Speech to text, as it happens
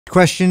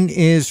Question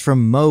is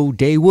from Mo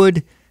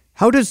Daywood.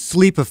 How does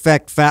sleep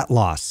affect fat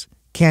loss?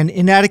 Can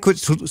inadequate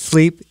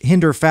sleep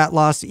hinder fat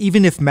loss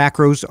even if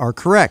macros are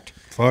correct?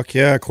 Fuck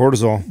yeah,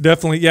 cortisol.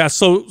 Definitely, yeah.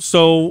 So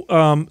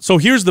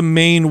here's the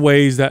main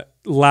ways that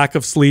lack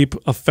of sleep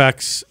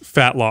affects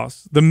fat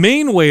loss. The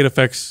main way it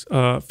affects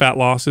fat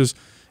loss is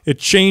it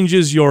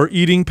changes your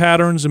eating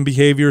patterns and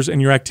behaviors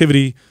and your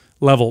activity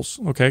levels,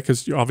 okay?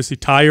 Because you're obviously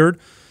tired.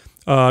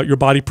 Your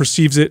body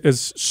perceives it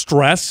as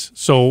stress.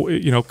 So,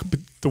 you know,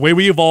 the way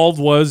we evolved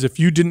was if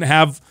you didn't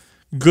have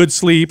good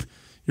sleep,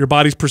 your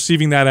body's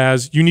perceiving that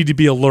as you need to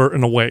be alert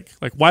and awake.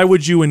 Like, why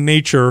would you in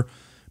nature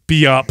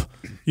be up,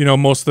 you know,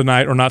 most of the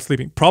night or not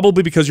sleeping?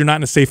 Probably because you're not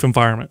in a safe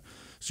environment.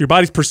 So your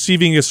body's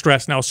perceiving it as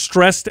stress. Now, a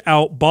stressed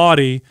out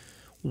body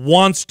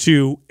wants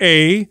to,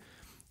 A,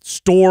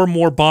 store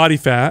more body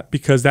fat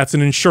because that's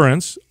an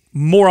insurance.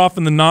 More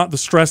often than not, the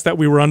stress that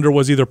we were under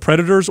was either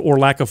predators or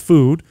lack of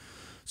food.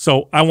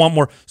 So I want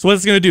more. So what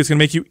it's going to do, it's going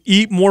to make you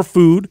eat more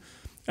food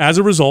as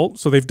a result.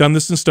 So they've done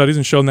this in studies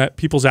and shown that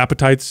people's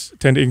appetites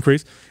tend to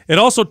increase. It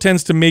also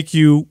tends to make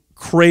you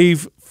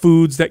crave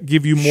foods that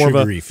give you more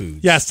Sugary of a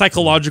foods.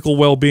 Psychological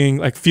well-being,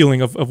 like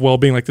feeling of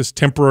well-being, like this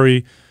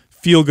temporary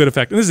feel-good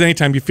effect. And this is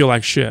anytime you feel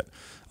like shit.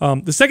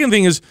 The second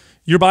thing is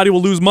your body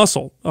will lose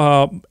muscle.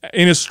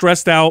 In a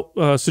stressed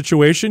out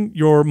situation,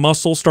 your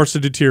muscle starts to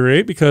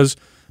deteriorate because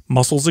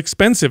muscle's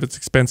expensive. It's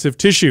expensive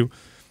tissue.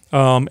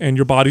 And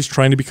your body's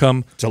trying to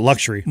become it's a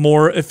luxury,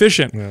 more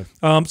efficient.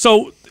 Yeah.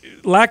 So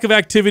lack of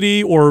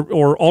activity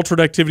or altered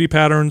activity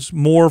patterns,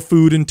 more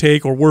food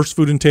intake or worse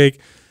food intake,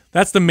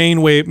 that's the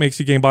main way it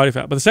makes you gain body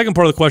fat. But the second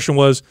part of the question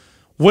was,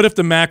 what if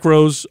the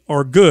macros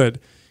are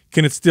good?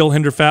 Can it still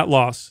hinder fat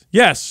loss?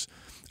 Yes,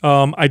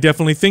 I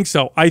definitely think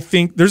so. I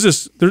think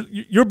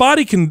your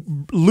body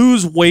can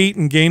lose weight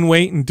and gain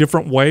weight in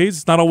different ways.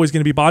 It's not always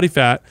going to be body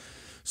fat.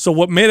 So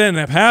what may end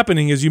up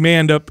happening is you may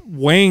end up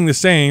weighing the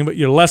same, but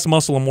you're less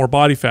muscle and more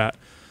body fat.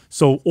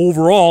 So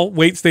overall,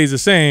 weight stays the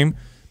same,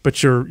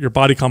 but your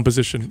body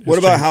composition. What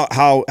about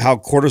how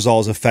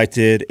cortisol is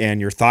affected and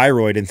your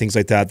thyroid and things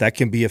like that? That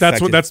can be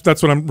affected.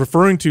 That's what I'm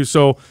referring to.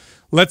 So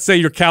let's say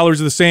your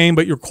calories are the same,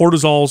 but your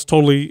cortisol is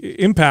totally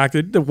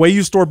impacted. The way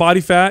you store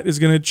body fat is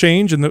going to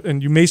change,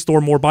 and you may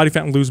store more body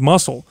fat and lose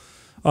muscle.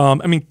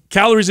 I mean,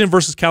 calories in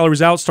versus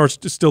calories out starts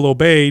to still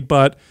obeyed,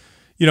 but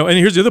you know. And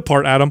here's the other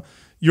part, Adam.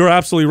 You're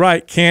absolutely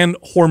right. Can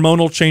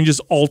hormonal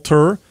changes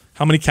alter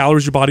how many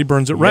calories your body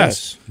burns at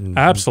rest? Yes. Mm-hmm.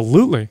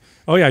 Absolutely.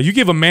 Oh, yeah. You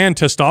give a man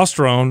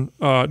testosterone,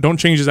 don't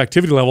change his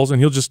activity levels, and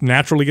he'll just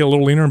naturally get a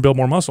little leaner and build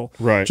more muscle.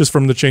 Right. Just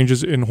from the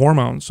changes in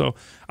hormones. So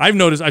I've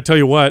noticed, I tell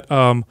you what,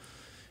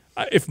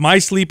 if my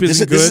sleep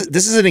isn't good.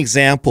 This is an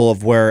example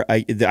of where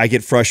I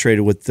get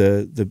frustrated with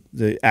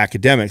the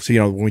academics. You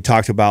know, when we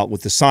talked about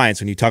with the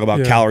science, when you talk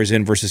about calories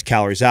in versus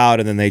calories out,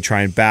 and then they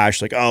try and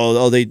bash like,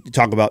 oh, they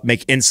talk about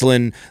make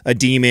insulin a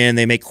demon,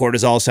 they make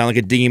cortisol sound like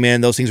a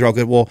demon. Those things are all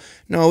good. Well,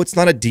 no, it's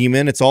not a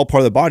demon. It's all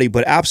part of the body.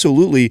 But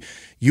absolutely,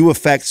 you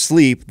affect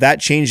sleep. That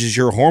changes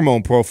your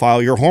hormone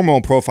profile. Your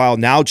hormone profile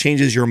now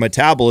changes your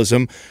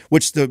metabolism,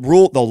 which the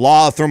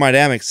law of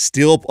thermodynamics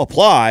still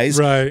applies,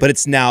 right, but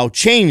it's now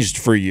changed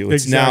for you.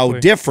 It's exactly. now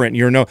different.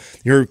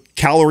 Your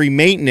calorie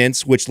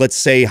maintenance, which let's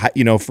say,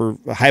 you know, for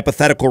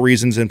hypothetical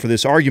reasons and for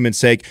this argument's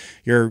sake,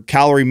 your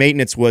calorie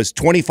maintenance was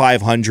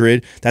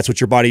 2,500. That's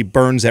what your body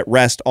burns at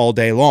rest all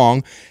day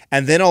long.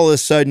 And then all of a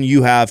sudden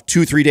you have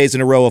 2-3 days in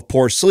a row of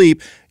poor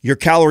sleep. Your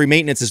calorie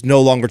maintenance is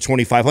no longer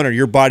 2,500.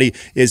 Your body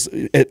is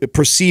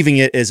perceiving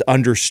it as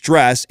under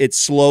stress. It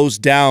slows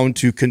down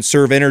to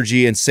conserve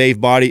energy and save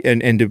body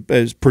and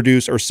to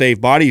produce or save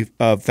body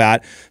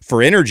fat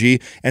for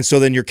energy. And so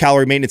then your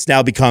calorie maintenance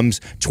now becomes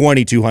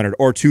 2,200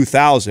 or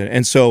 2,000.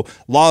 And so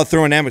law of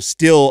thermodynamics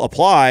still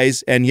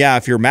applies. And yeah,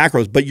 if your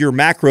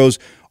macros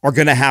are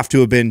going to have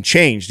been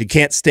changed. It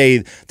can't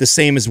stay the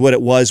same as what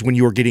it was when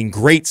you were getting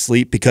great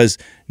sleep, because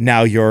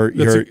now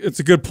it's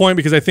a good point,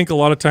 because I think a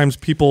lot of times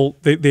people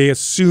they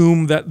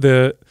assume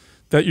that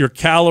your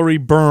calorie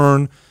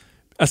burn,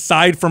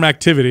 aside from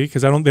activity,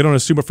 because they don't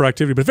assume it for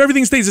activity, but if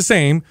everything stays the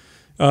same,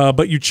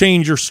 but you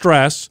change your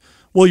stress,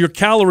 well, your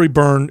calorie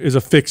burn is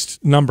a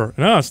fixed number.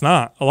 No, it's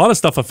not. A lot of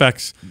stuff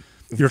affects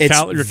your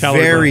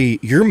calorie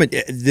burn.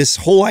 This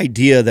whole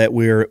idea that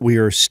we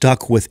are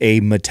stuck with a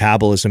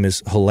metabolism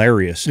is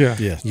hilarious.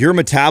 Yeah. Your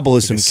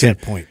metabolism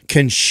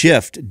can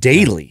shift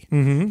daily.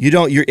 Mm-hmm.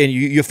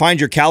 You find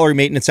your calorie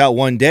maintenance out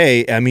one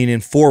day. I mean,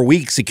 in 4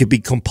 weeks, it could be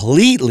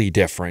completely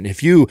different.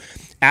 If you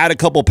add a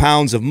couple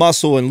pounds of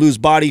muscle and lose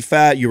body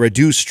fat, you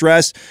reduce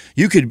stress,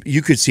 you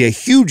could see a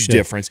huge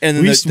difference. And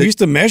then we used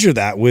to measure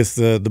that with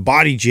the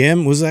body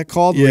gym. Was that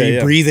called? Yeah, where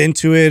you breathe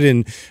into it.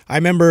 And I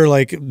remember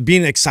like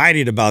being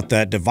excited about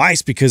that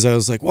device, because I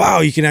was like,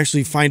 wow, you can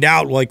actually find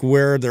out like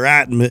where they're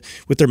at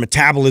with their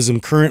metabolism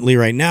currently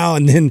right now.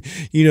 And then,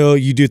 you know,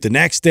 you do it the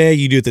next day,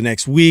 you do it the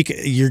next week,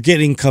 you're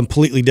getting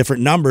completely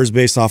different numbers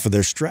based off of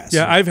their stress.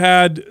 Yeah, I've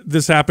had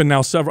this happen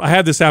now I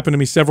had this happen to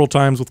me several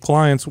times with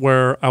clients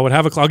where I would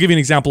have I'll give you an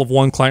example of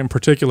one client in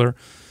particular.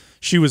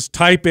 She was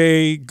type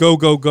A, go,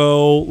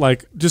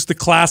 like just the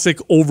classic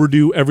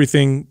overdo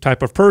everything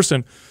type of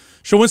person.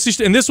 So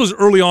and this was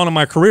early on in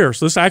my career.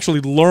 So this I actually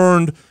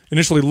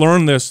initially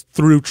learned this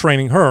through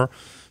training her.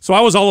 So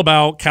I was all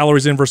about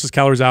calories in versus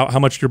calories out, how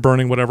much you're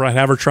burning, whatever. I'd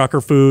have her track her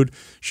food.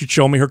 She'd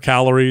show me her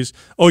calories.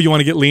 Oh, you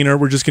want to get leaner?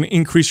 We're just going to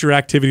increase your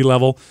activity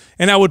level.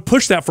 And I would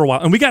push that for a while.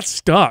 And we got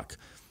stuck.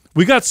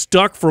 We got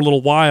stuck for a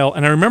little while.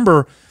 And I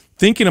remember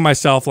thinking to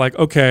myself, like,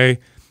 okay,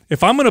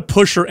 if I'm going to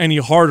push her any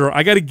harder,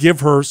 I got to give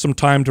her some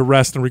time to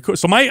rest and recoup.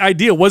 So my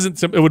idea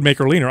wasn't it would make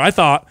her leaner. I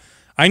thought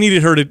I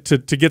needed her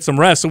to get some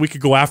rest so we could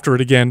go after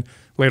it again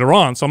later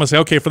on. So I'm going to say,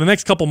 okay, for the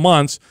next couple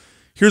months,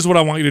 here's what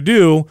I want you to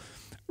do.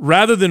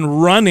 Rather than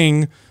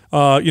running,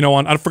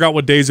 on I forgot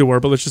what days it were,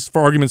 but let's just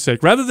for argument's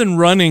sake, rather than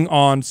running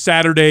on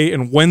Saturday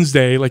and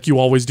Wednesday like you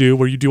always do,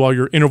 where you do all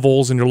your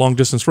intervals and your long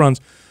distance runs,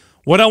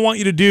 what I want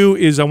you to do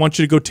is I want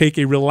you to go take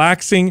a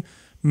relaxing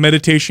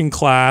meditation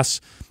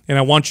class, and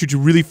I want you to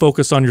really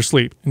focus on your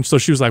sleep. And so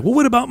she was like, well,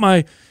 what about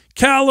my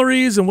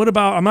calories? And what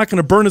about, I'm not going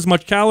to burn as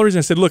much calories. And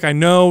I said, look, I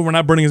know we're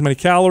not burning as many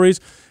calories.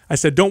 I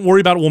said, don't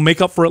worry about it. We'll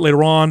make up for it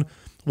later on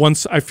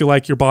once I feel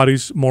like your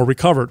body's more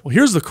recovered. Well,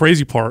 here's the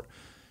crazy part.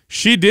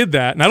 She did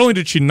that. Not only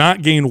did she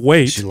not gain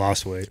weight, she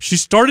lost weight. She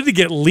started to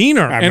get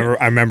leaner.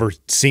 I remember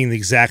seeing the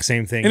exact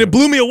same thing. And it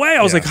blew me away.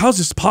 I was like, how's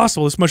this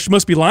possible? She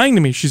must be lying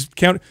to me. She's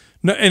counting.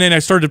 And then I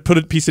started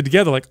to piece it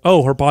together like,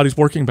 oh, her body's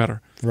working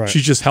better. Right.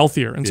 She's just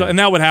healthier. And so, and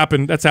that would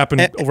happen. That's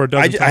happened over a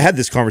dozen times. I had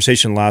this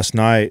conversation last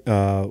night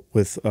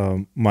with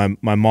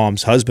my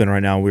mom's husband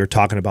right now. We were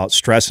talking about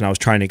stress, and I was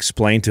trying to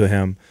explain to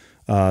him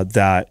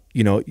that,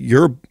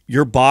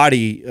 your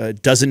body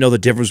doesn't know the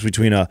difference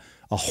between a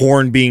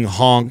horn being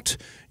honked,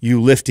 you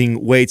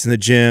lifting weights in the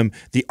gym,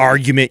 the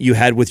argument you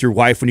had with your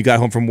wife when you got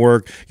home from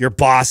work, your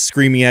boss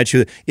screaming at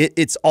you.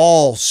 It's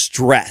all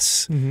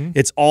stress.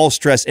 It's all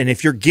stress. And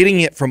if you're getting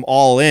it from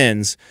all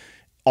ends,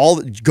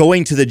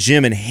 going to the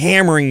gym and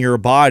hammering your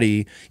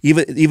body,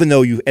 even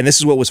though and this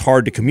is what was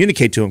hard to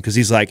communicate to him, because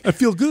he's like, I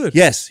feel good.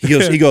 Yes,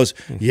 he goes,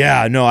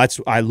 yeah, no,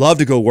 I love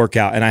to go work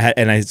out,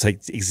 and it's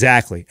like,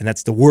 exactly, and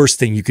that's the worst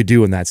thing you could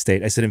do in that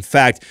state. I said, in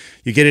fact,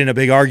 you get in a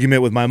big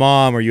argument with my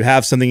mom, or you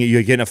have something,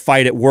 you get in a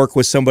fight at work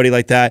with somebody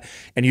like that,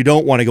 and you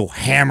don't want to go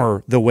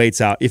hammer the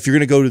weights out. If you're going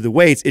to go to the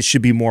weights, it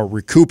should be more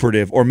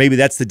recuperative, or maybe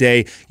that's the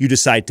day you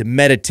decide to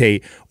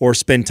meditate or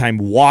spend time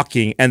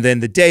walking, and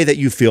then the day that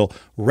you feel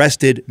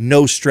rested,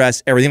 no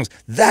stress, everything else,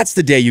 that's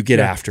the day you get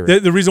after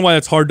it. The reason why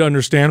that's hard to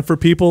understand for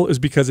people is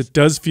because it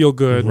does feel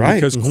good, right?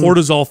 Because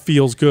cortisol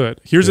feels good.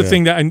 Here's the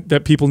thing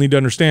that people need to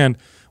understand.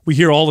 We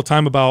hear all the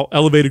time about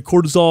elevated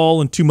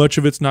cortisol and too much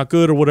of it's not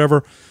good or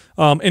whatever.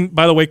 And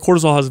by the way,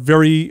 cortisol has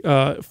very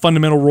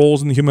fundamental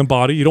roles in the human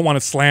body. You don't want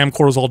to slam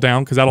cortisol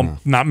down because that'll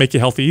not make you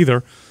healthy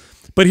either.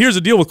 But here's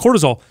the deal with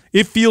cortisol.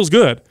 It feels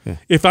good. Yeah.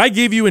 If I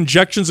gave you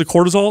injections of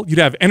cortisol, you'd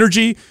have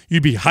energy,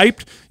 you'd be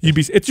hyped,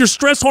 it's your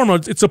stress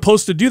hormone. It's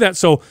supposed to do that.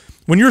 So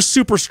when you're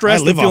super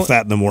stressed, I live off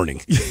that in the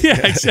morning.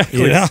 Yeah,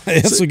 exactly.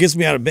 That's what gets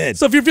me out of bed.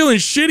 So if you're feeling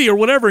shitty or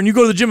whatever, and you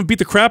go to the gym and beat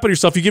the crap out of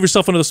yourself, you give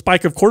yourself another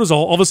spike of cortisol,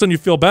 all of a sudden you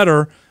feel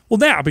better.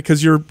 Well,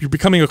 because you're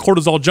becoming a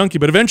cortisol junkie.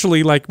 But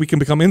eventually, like, we can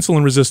become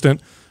insulin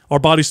resistant. Our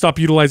bodies stop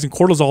utilizing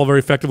cortisol very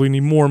effectively. We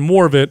need more and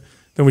more of it.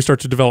 Then we start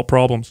to develop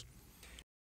problems.